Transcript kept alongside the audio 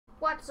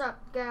What's up,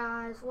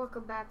 guys?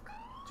 Welcome back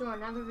to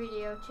another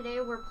video.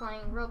 Today we're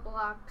playing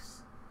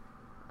Roblox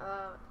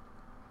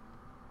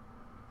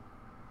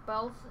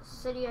Blythe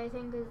City, I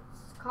think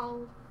it's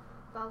called,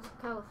 Blythe,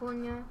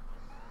 California.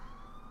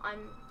 I'm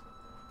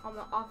an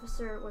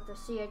officer with the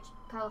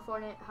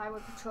California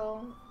Highway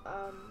Patrol.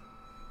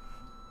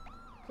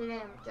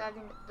 Today I'm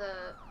driving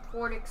the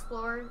Ford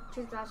Explorer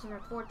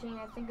 2014,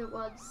 I think it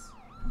was.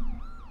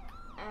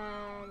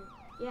 And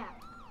yeah,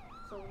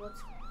 so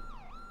let's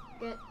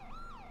get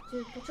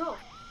to patrol.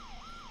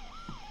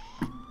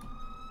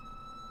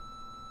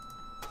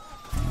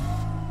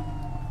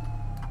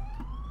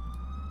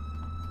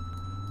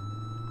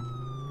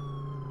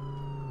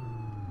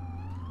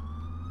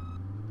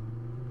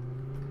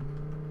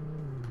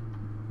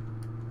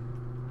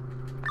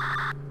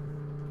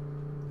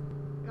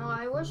 No,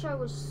 I wish I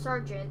was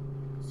sergeant,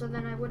 so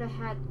then I would have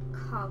had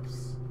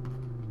cuffs.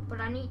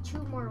 But I need 2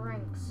 more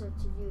ranks to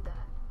do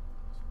that.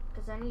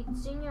 Because I need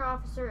senior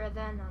officer and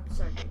then I'm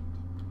sergeant.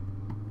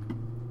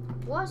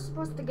 Was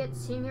supposed to get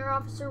senior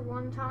officer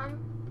one time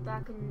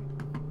back in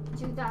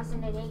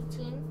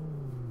 2018.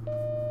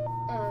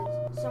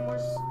 Somewhere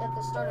at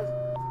the start of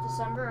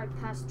December, I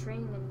passed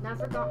training and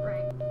never got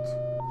ranked.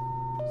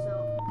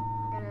 So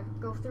I'm gonna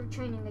go through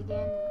training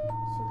again.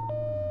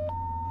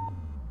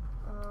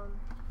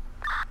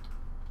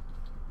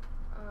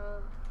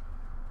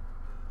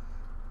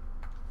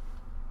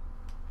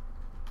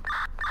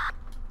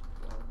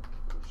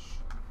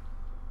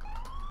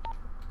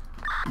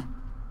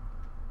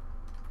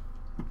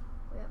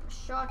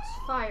 Shots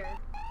fired.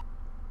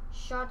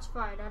 Shots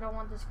fired. I don't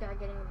want this guy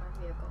getting in my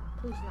vehicle.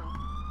 Please no.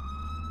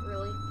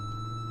 Really?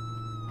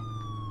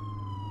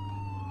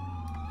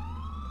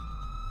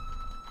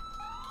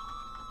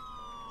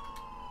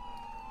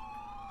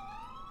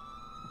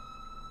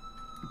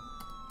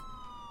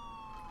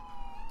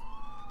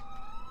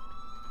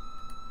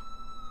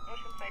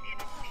 Oceanside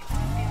Unit 3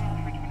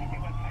 for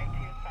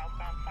 2315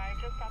 southbound side,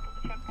 just south of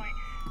the checkpoint.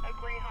 A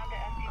gray Honda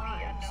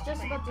SUV. It's just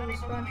about to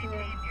respond to the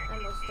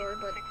ammo store,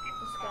 but this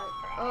guy.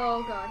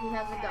 Oh god, he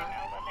has a gun.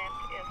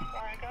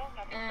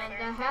 And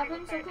that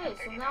happens? Okay,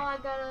 so now I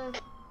gotta.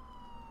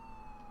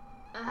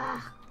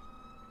 I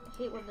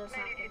hate when this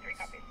happens.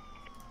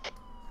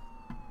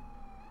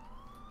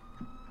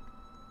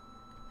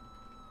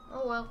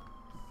 Oh well.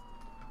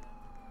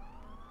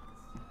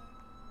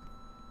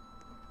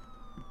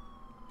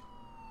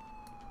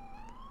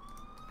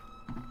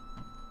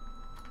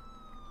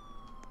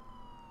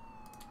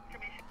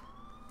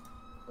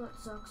 That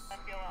sucks.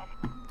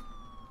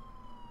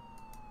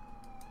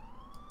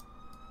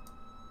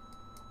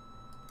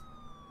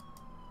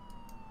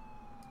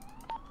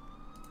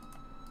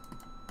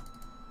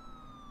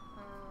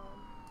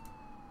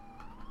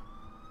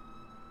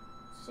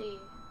 See.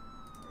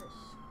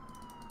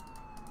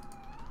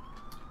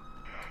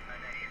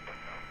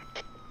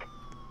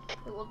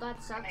 Well,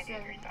 that sucks.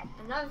 And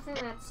another thing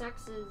that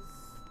sucks is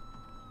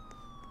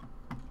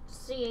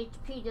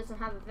CHP doesn't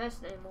have a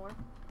vest anymore.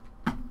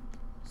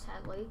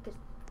 Sadly, because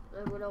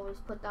they would always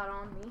put that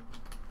on me.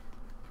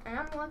 And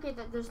I'm lucky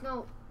that there's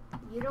no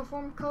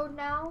uniform code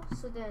now,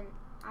 so then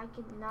I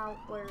can now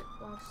wear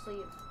long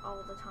sleeve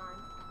all the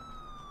time.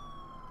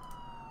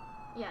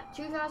 Yeah,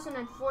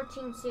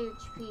 2014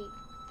 CHP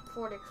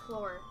Ford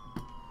Explorer.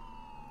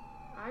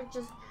 Now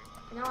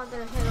I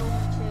gotta head over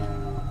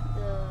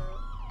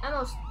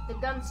to the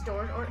gun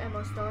store or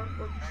ammo store,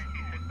 which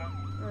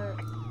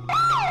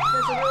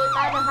doesn't really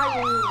matter how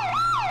you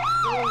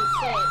really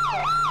say it,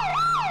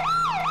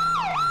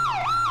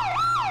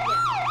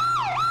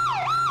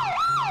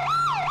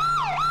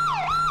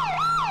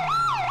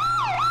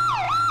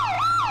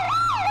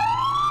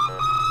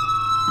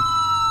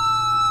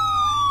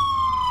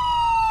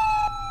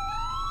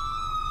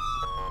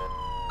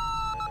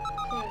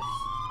 but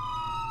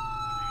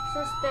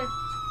suspect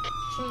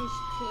changed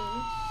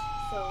teams,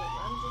 so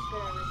I'm just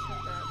gonna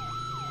return that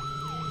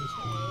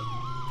teammate.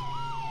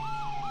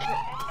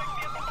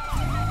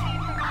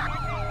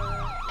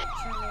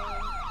 Returning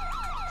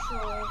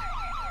patrol.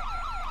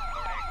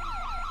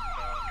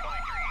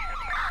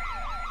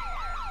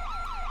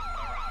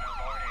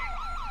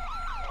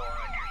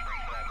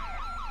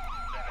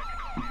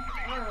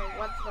 I don't know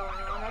what's going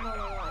on. I don't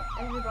know what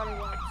everybody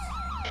wants.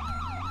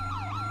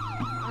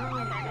 I don't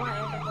know why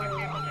everybody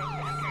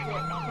wants to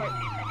put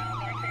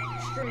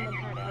string in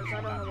head, because I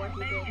don't know what he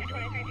did.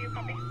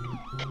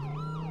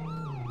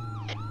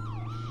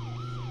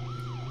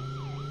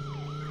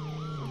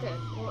 Okay,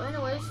 well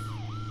anyways,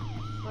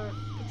 we're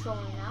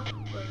patrolling now.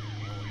 We're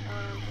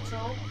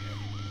patrol.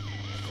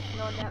 Just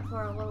ignored that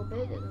for a little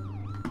bit and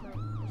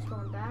just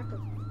going back if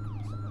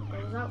someone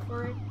goes out for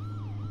it.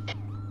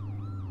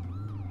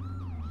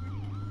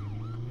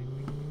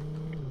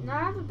 Now I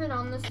haven't been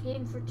on this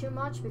game for too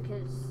much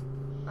because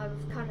I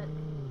was kind of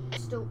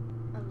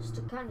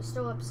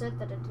still upset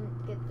that I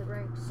didn't get the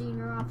rank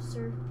senior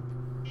officer,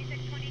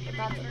 but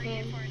that's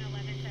okay.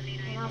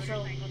 And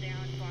also,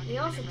 they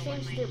also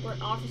changed it where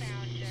officer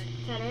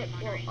cadet,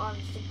 well,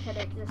 officer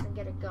cadet doesn't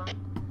get a gun.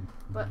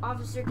 But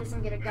officer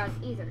doesn't get a gun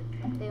either.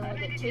 They only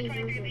get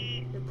tasers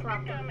and the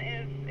proper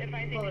loadout.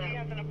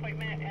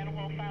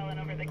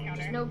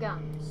 There's no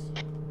guns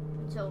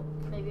until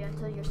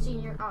your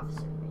senior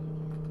officer.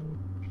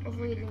 Maybe.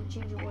 Hopefully, it didn't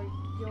change it where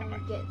you only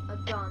get a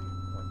gun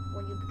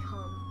when you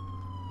become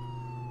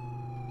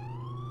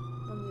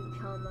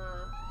a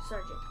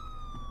sergeant.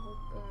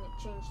 Hoping it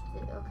changed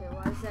it. Okay,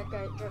 why is that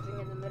guy driving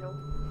in the middle?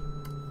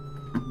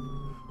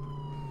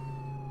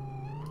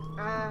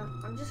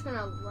 I'm just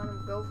gonna let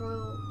him go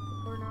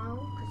for now,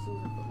 because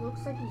it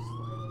looks like he's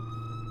lagging.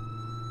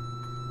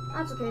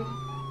 That's okay.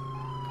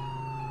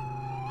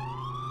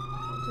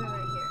 I'll turn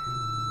right here.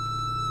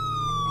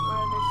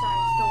 Are their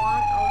signs still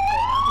on?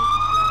 Okay, now he's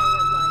on a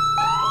red light.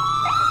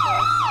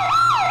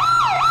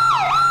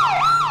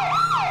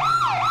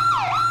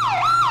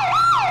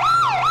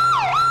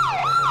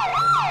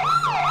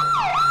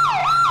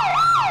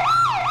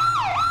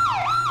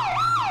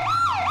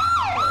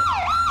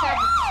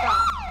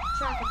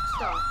 Traffic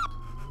stop.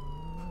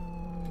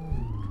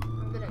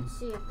 I'm gonna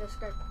see if this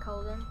guy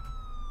called in.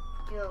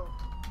 Yo,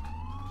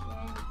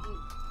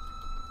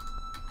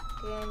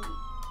 can you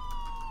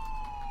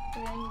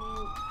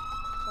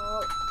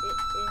call it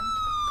in?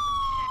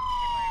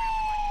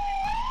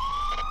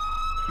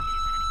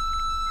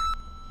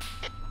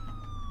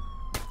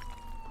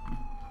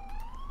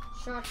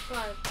 Shots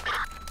fired.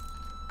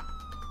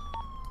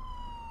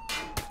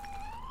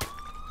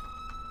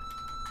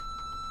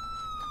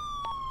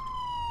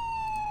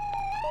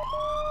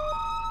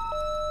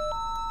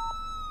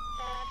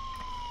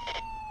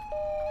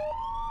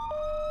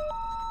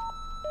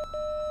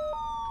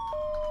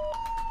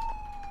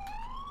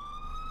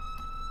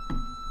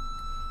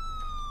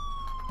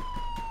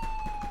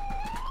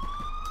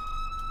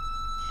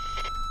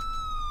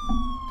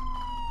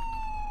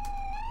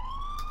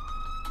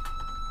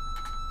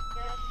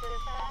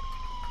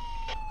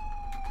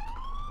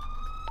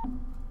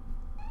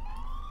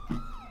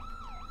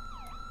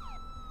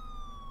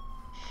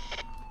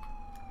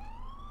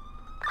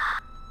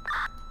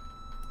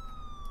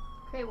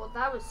 Okay, well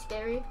that was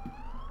scary.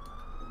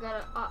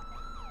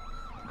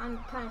 I'm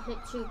kind of hit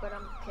too, but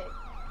I'm okay.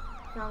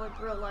 Not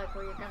like real life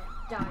where you're gonna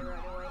die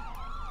right away.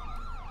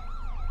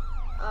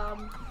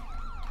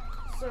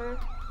 Sir,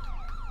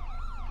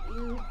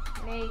 you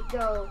may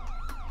go.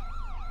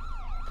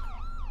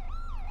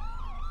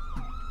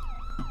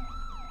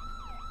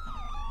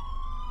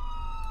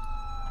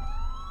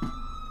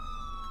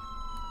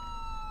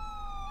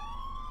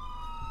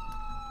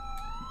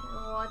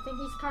 Well, I think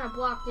he's kind of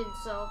blocked in,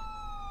 so.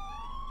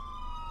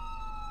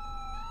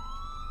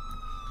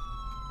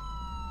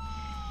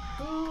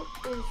 Who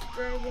is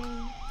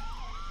driving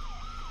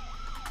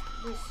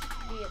this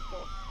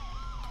vehicle?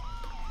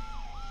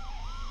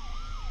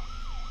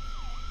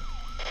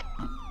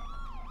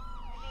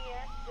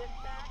 Yes,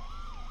 dispatch.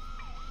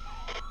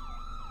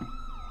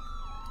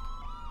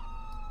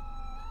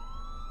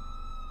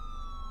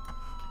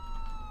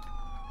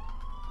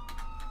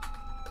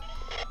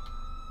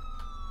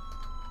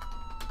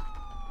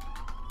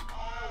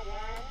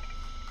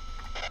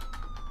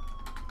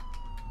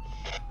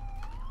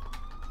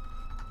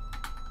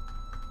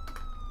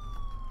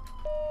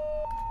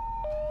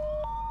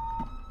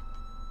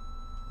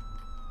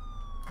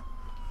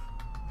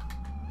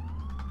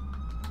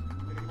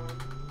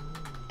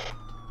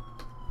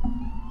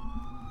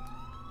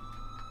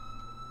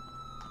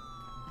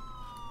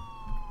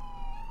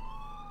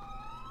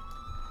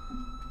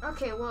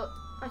 Okay, well,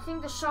 I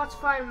think the shots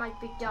fired might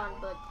be done,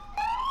 but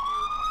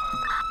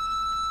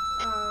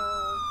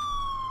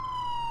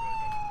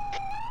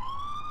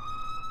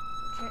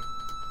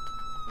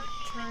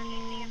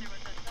turning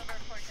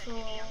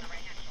control.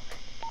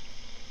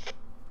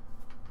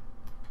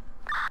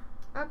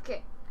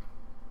 Okay.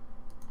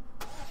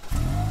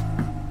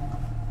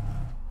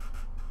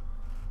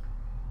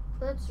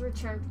 Let's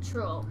return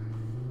patrol.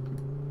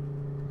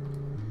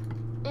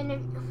 And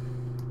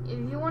if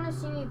you want to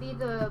see me be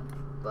the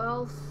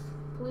Blythe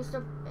police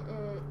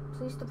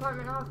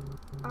department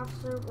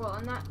officer, well,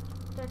 I'm not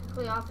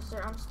technically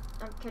officer. I'm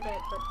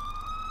cadet, but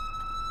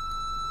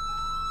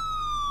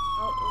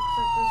oh, looks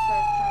like this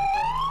guy's trying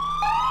to.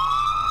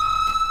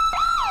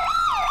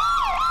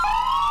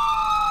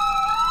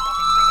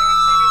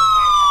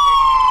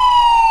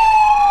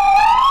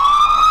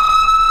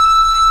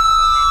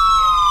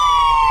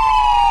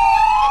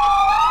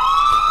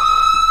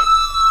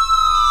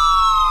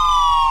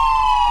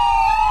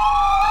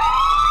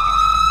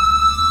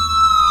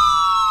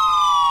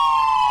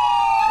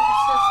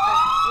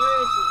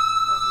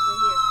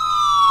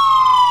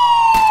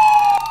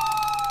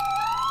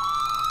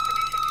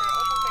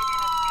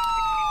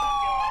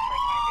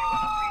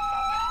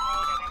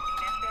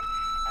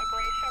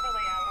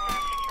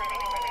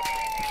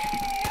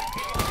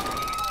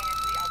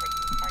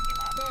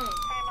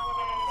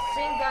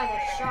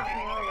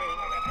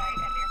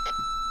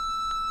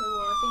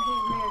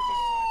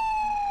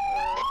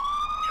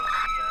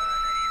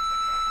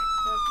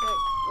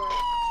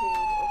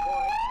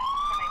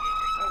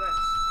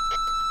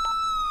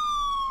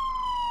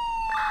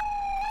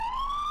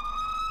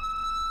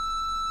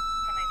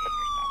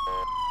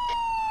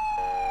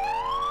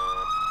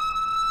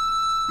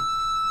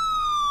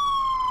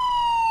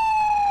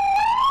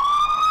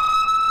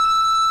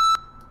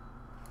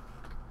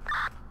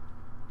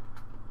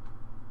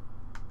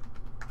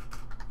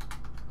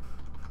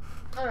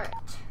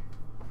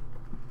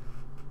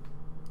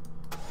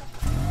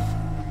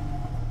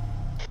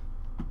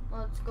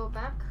 go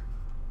back.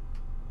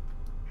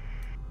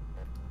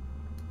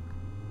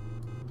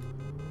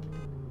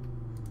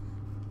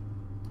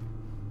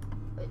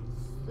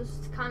 This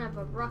is kind of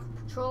a rough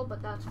patrol,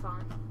 but that's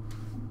fine.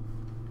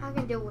 I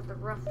can deal with the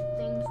rough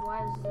things. Why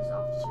is this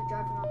officer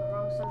driving on the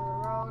wrong side of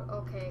the road?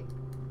 Okay,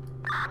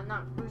 I'm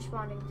not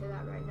responding to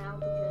that right now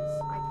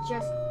because I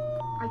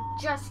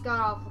just got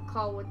off a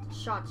call with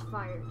shots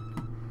fired.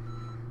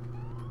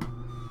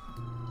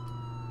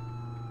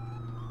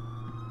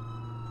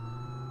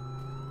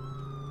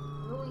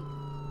 Really?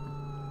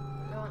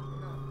 No.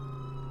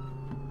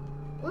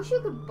 Wish you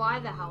could buy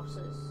the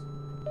houses.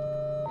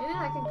 Maybe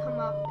that can come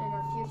up in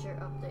a future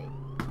update.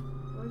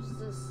 Where's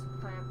this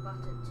kind of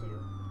button to?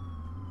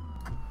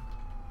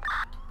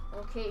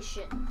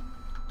 Location.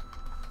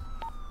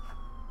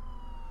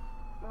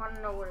 I want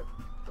to know what it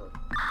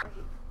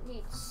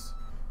needs.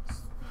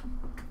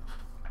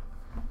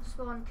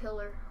 Spawn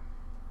killer.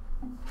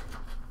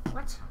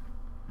 What?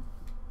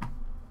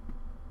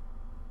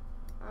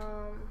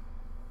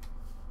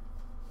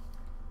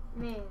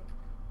 Man.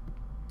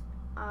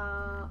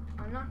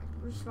 I'm not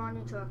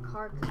responding to a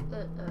car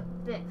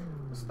bit.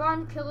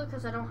 Spawn killer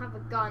because I don't have a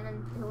gun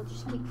and he'll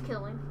just keep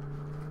killing.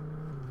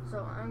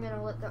 So I'm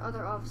gonna let the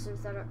other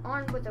officers that are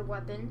armed with a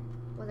weapon,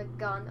 with a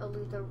gun, a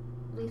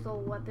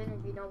lethal weapon,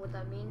 if you know what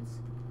that means,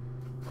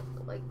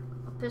 like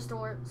a pistol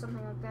or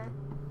something like that.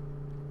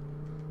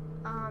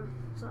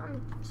 So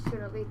I'm just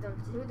gonna leave them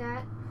to do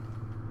that.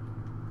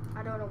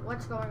 I don't know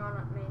what's going on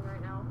at Main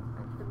right now,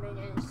 at the main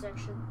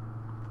intersection.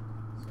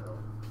 So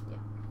yeah.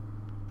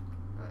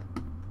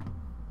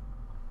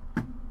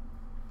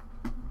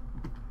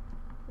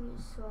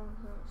 Please swung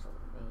him so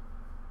Main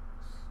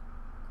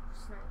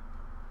snipe.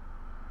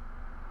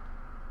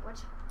 What?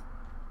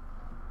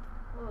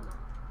 Hold on.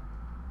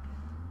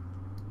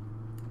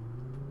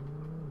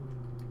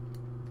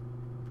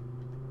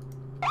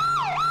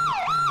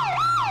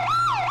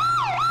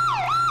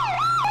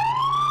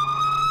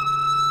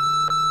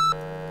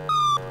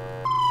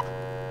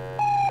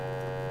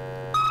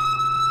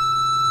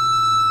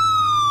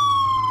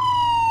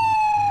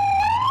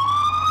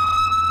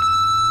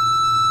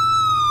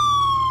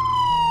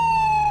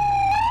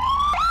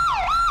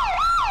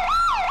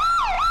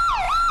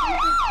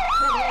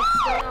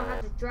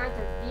 Drive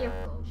their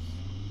vehicles.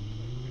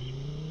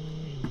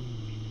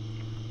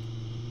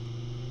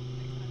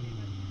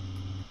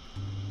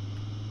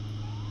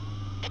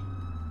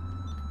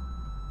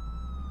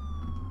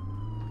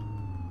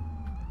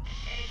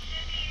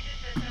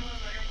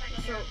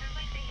 So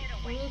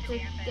we need to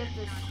get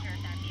this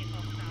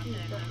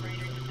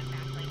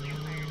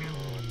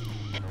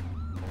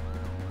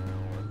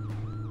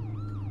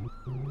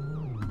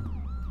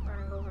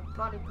running over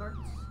body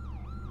parts.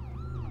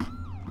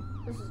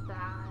 This is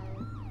bad.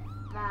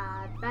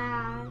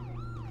 Bad,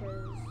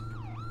 because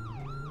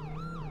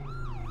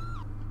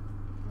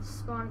the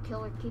spawn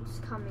killer keeps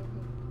coming.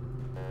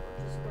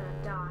 We're just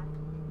gonna die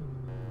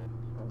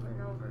over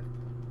and over.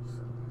 So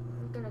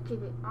I'm gonna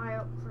keep an eye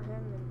out for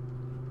him,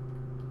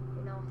 and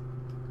you know,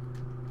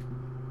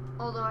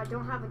 although I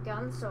don't have a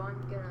gun, so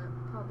I'm gonna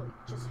probably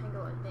just hang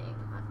out at Main.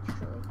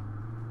 Actually,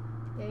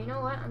 yeah, you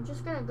know what? I'm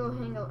just gonna go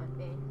hang out at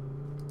Main.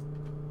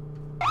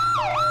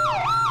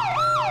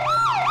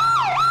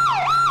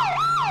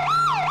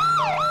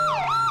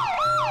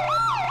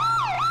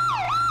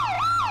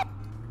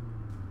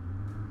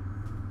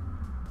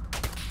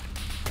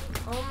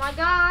 Oh my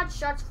god,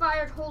 shots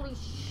fired, holy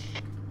sh...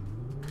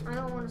 I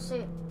don't want to say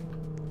it.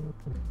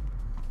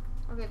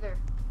 Okay, there.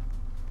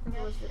 I think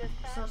it was the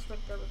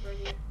suspect that was right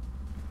here.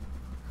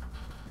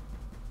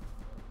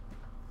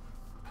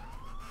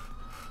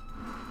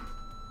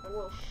 Oh,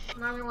 whoa.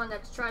 Not the one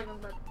that's driving,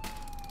 but...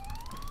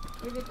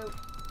 Maybe the...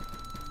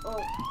 Oh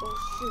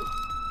shoot.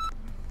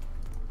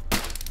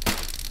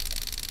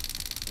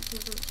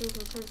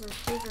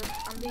 Taser.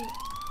 I'm being...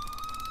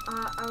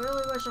 I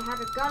really wish I had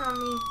a gun on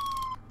me.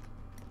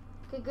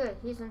 Okay, good.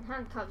 He's in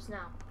handcuffs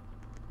now.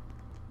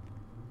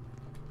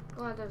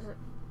 Glad there's an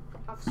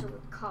officer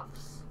with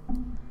cuffs.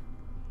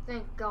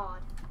 Thank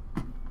God.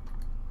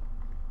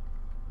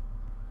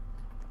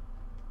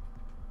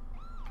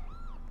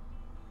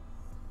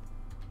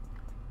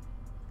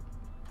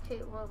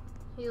 Okay, well,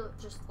 he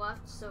just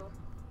left, so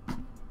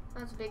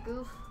that's a big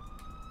goof.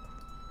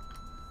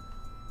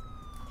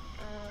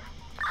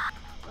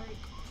 Right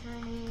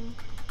turning,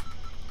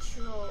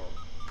 control.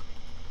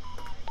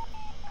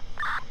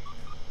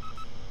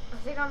 I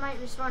think I might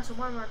respond to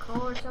one more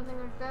call or something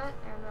like that,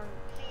 and then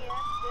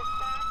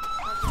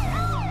I'll just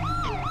end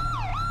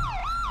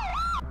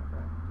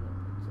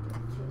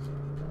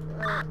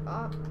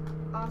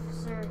it.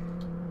 Officer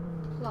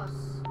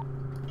plus.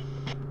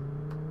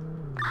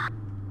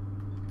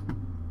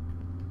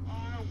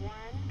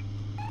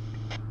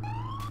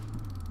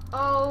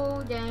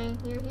 Oh dang,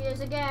 here he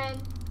is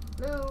again.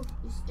 Move,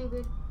 you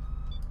stupid.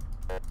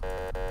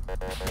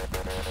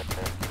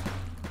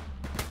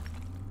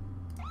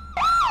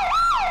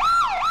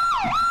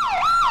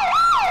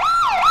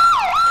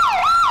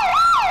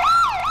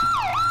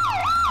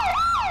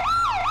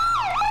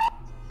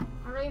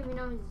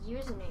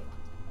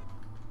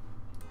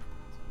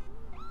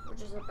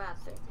 which is a bad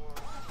thing.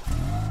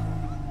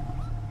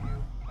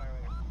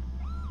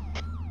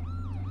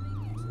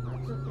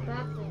 That's a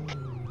bad thing.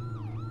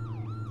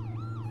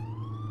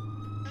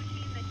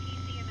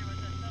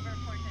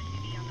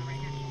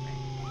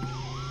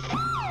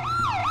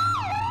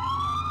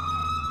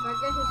 If I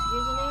get his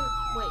username,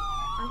 wait,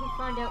 I can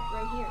find out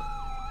right here. I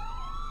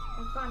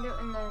can find out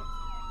in the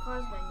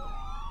pause menu.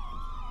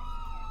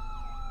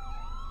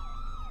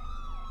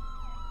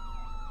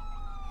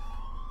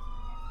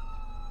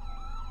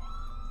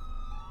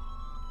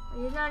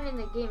 He's not in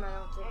the game, I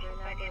don't think,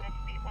 right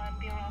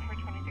now, but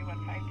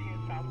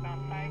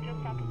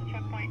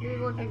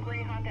maybe when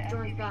he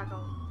joins back,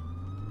 I'll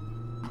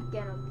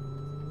get him.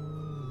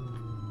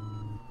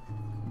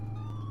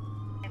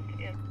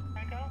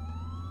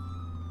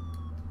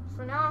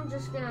 For now, I'm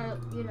just gonna,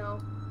 you know,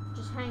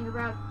 just hang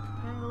around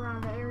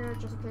the area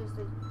just in case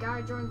the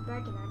guy joins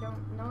back and I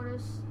don't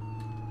notice.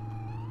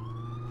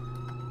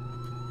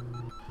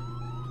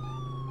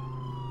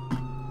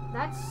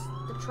 That's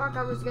the truck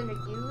I was gonna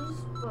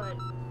use, but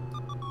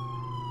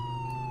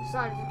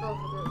decided to go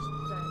for this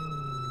instead.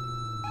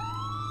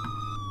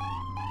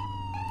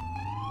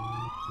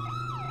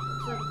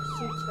 Looks like a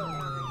pursuit's going on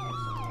right here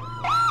somewhere.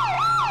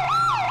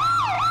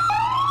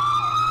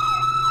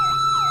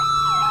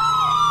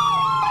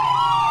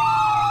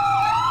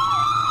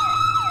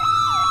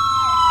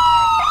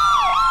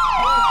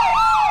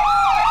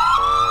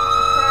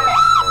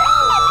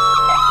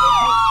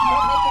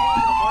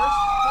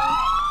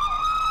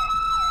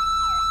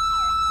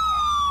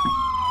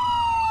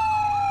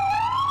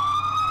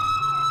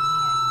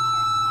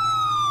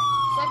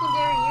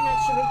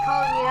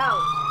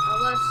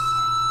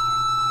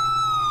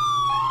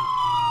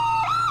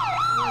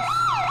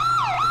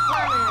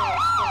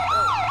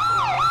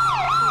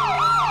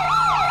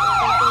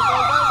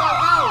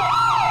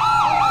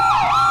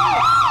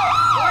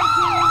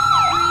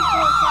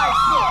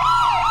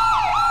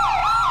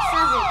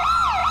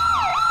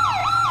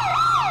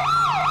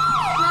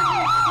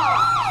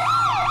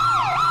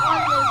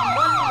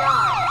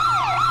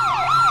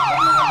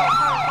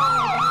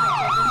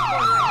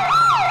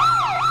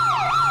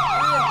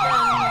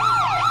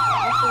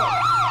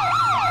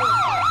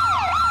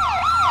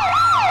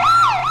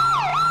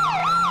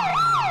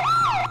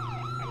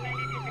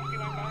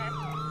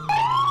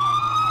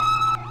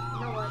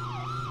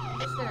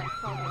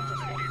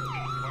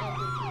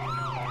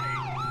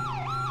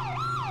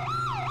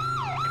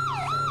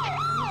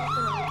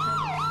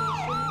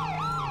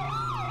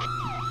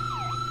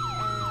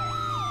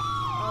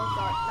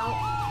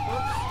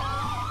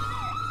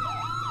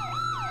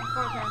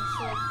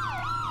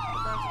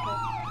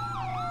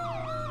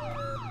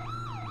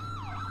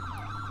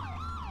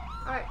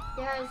 Alright,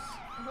 guys,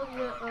 I hope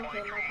you,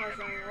 okay, my car's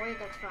running away,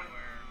 that's fine.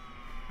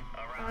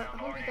 I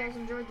hope you guys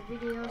enjoyed the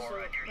video, so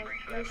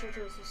make sure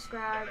to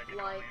subscribe,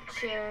 like,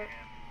 share,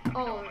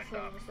 all the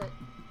things that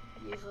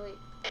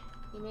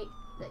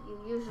you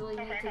usually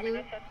need to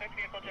do.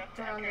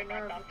 Turn on the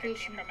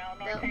notification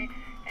bell, and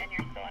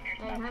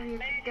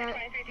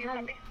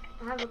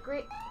have a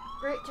great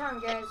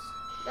time, guys.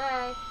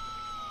 Bye.